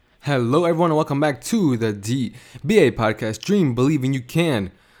Hello, everyone, and welcome back to the DBA podcast. Dream, believe, and you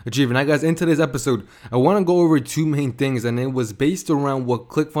can achieve. And now, guys, in today's episode, I want to go over two main things, and it was based around what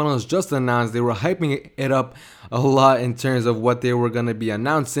ClickFunnels just announced. They were hyping it up a lot in terms of what they were going to be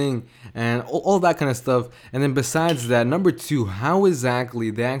announcing and all that kind of stuff. And then besides that, number two, how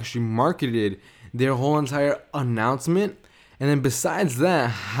exactly they actually marketed their whole entire announcement. And then besides that,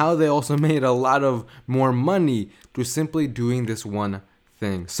 how they also made a lot of more money through simply doing this one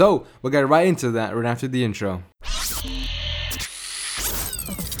thing. So we'll get right into that right after the intro.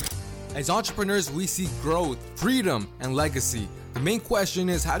 As entrepreneurs, we seek growth, freedom, and legacy. The main question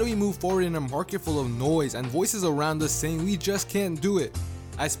is, how do we move forward in a market full of noise and voices around us saying we just can't do it?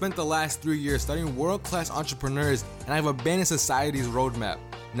 I spent the last 3 years studying world-class entrepreneurs, and I've abandoned society's roadmap.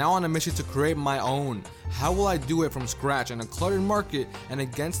 Now on a mission to create my own. How will I do it from scratch in a cluttered market and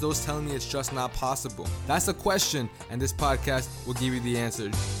against those telling me it's just not possible? That's the question, and this podcast will give you the answer.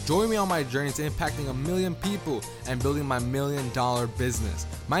 Join me on my journey to impacting 1 million people and building my $1 million business.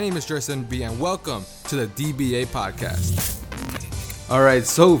 My name is Jerson B, and welcome to the DBA podcast. Alright,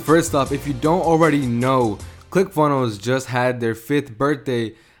 so first off, if you don't already know, ClickFunnels just had their 5th birthday.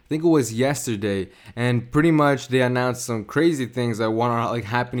 I think it was yesterday, and pretty much they announced some crazy things that are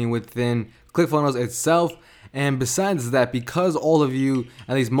happening within ClickFunnels itself. And besides that, because all of you,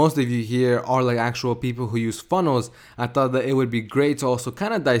 at least most of you here, are actual people who use funnels, I thought that it would be great to also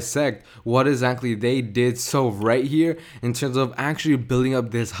kind of dissect what exactly they did so right here in terms of actually building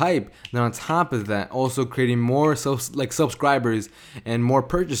up this hype. Then on top of that, also creating more subscribers and more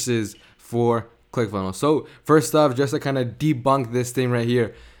purchases for ClickFunnels. So first off, just to kind of debunk this thing right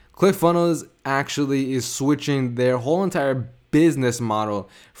here, ClickFunnels actually is switching their whole entire business model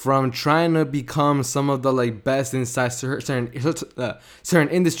from trying to become some of the best inside certain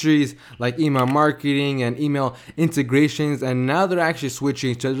industries like email marketing and email integrations, and now they're actually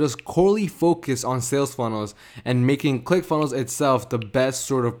switching to just corely focus on sales funnels and making ClickFunnels itself the best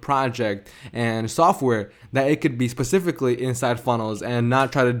sort of project and software that it could be specifically inside funnels, and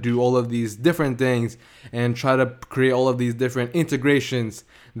not try to do all of these different things and try to create all of these different integrations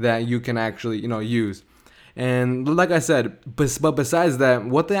that you can actually use. And like I said, but besides that,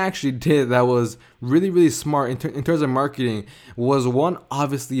 what they actually did that was really, really smart in terms of marketing was, one,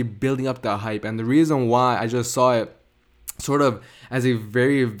 obviously building up the hype. And the reason why I just saw it sort of as a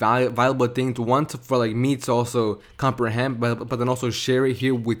very valuable thing for me to also comprehend, but then also share it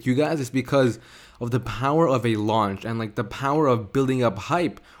here with you guys, is because of the power of a launch and the power of building up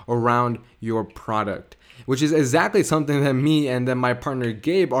hype around your product, which is exactly something that me and then my partner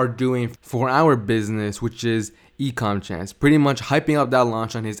Gabe are doing for our business, which is Ecom Chance. Pretty much hyping up that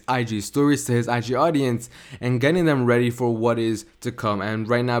launch on his IG stories to his IG audience and getting them ready for what is to come. And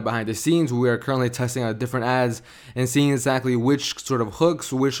right now, behind the scenes, we are currently testing out different ads and seeing exactly which sort of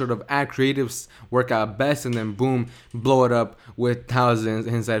hooks, which sort of ad creatives work out best, and then boom, blow it up with thousands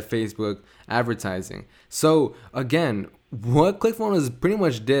inside Facebook advertising. So again, what ClickFunnels pretty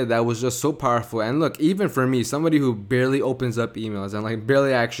much did that was just so powerful. And look, even for me, somebody who barely opens up emails and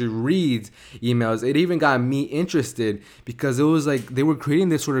barely actually reads emails, it even got me interested, because it was they were creating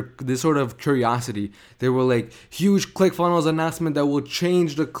this sort of curiosity. They were huge ClickFunnels announcement that will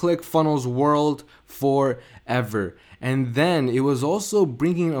change the ClickFunnels world forever. And then it was also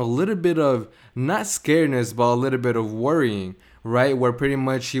bringing a little bit of not scaredness, but a little bit of worrying, right? Where pretty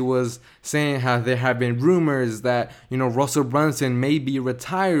much he was saying how there have been rumors that, Russell Brunson may be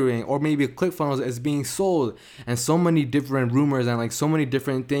retiring, or maybe ClickFunnels is being sold, and so many different rumors and so many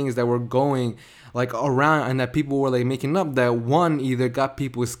different things that were going around, and that people were making up, that one, either got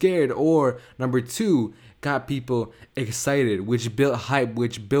people scared, or number two, got people excited, which built hype,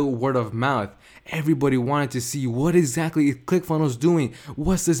 which built word of mouth. Everybody wanted to see what exactly is ClickFunnels doing.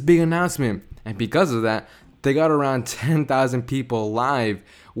 What's this big announcement? And because of that, they got around 10,000 people live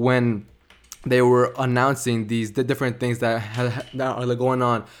when they were announcing the different things that are going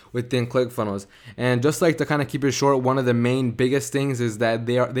on within ClickFunnels. And just to kind of keep it short, one of the main biggest things is that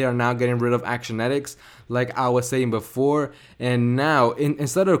they are now getting rid of Actionetics, like I was saying before. And now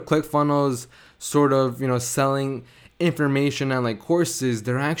instead of ClickFunnels sort of selling information and courses,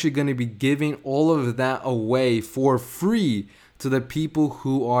 they're actually going to be giving all of that away for free to the people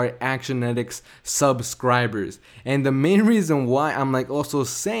who are Actionetics subscribers. And the main reason why I'm also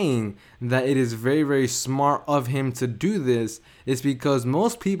saying that it is very, very smart of him to do this is because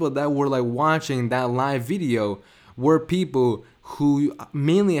most people that were watching that live video were people who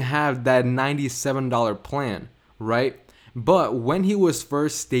mainly have that $97 plan, right? But when he was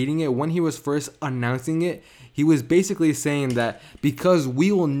first stating it, when he was first announcing it, he was basically saying that because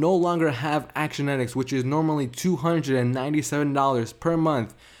we will no longer have Actionetics, which is normally $297 per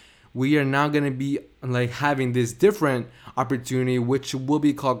month, we are now going to be like having this different opportunity, which will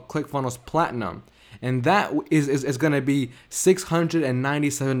be called ClickFunnels Platinum. And that is going to be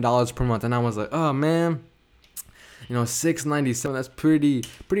 $697 per month. And I was like, oh man, $697, that's pretty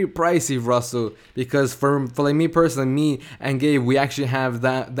pricey, Russell, because for like me personally, me and Gabe, we actually have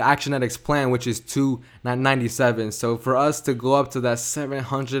the Actionetics plan, which is $297. So for us to go up to that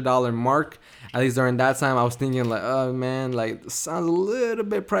 $700 mark, at least during that time, I was thinking like, oh man, like sounds a little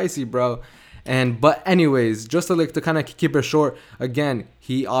bit pricey, bro. But anyways, just to kind of keep it short, again,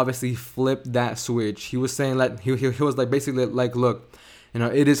 he obviously flipped that switch. He was saying like he was like basically like, look,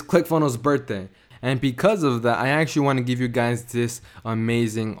 it is ClickFunnels' birthday. And because of that, I actually want to give you guys this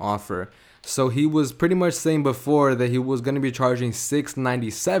amazing offer. So he was pretty much saying before that he was going to be charging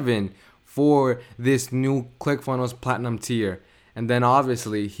 $697 for this new ClickFunnels Platinum tier. And then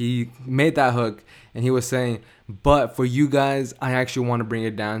obviously he made that hook and he was saying, but for you guys, I actually want to bring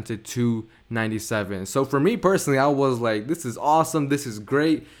it down to $297. So for me personally, I was like, this is awesome. This is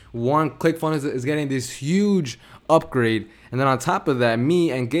great. One, ClickFunnels is getting this huge upgrade. And then on top of that,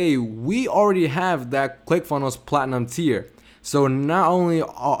 me and Gabe, we already have that ClickFunnels Platinum tier. So not only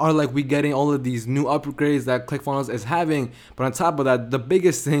are like we getting all of these new upgrades that ClickFunnels is having, but on top of that, the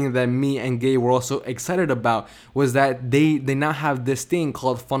biggest thing that me and Gabe were also excited about was that they now have this thing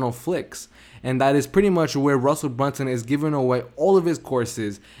called Funnel Flicks. And that is pretty much where Russell Brunson is giving away all of his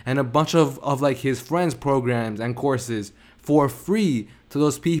courses and a bunch of like his friends' programs and courses for free to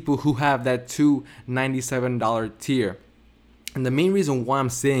those people who have that $297 tier. And the main reason why I'm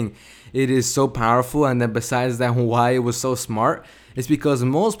saying it is so powerful, and then besides that, why it was so smart, is because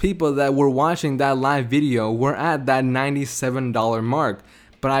most people that were watching that live video were at that $97 mark.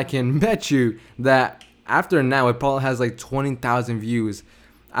 But I can bet you that after now, it probably has like 20,000 views.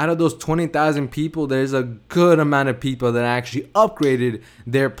 Out of those 20,000 people, there's a good amount of people that actually upgraded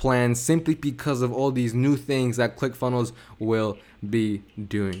their plans simply because of all these new things that ClickFunnels will be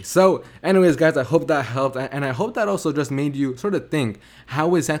doing. So anyways, guys, I hope that helped, and I hope that also just made you sort of think,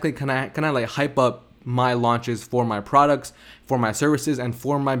 how exactly can I like hype up my launches for my products, for my services, and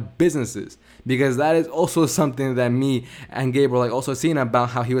for my businesses? Because that is also something that me and Gabe were like also seeing about,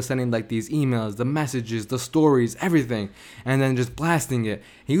 how he was sending like these emails, the messages, the stories, everything, and then just blasting it.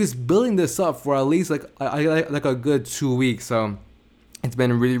 He was building this up for at least like a good 2 weeks. So it's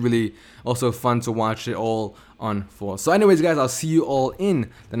been really also fun to watch it all unfold. So anyways, guys, I'll see you all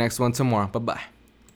in the next one tomorrow. Bye bye.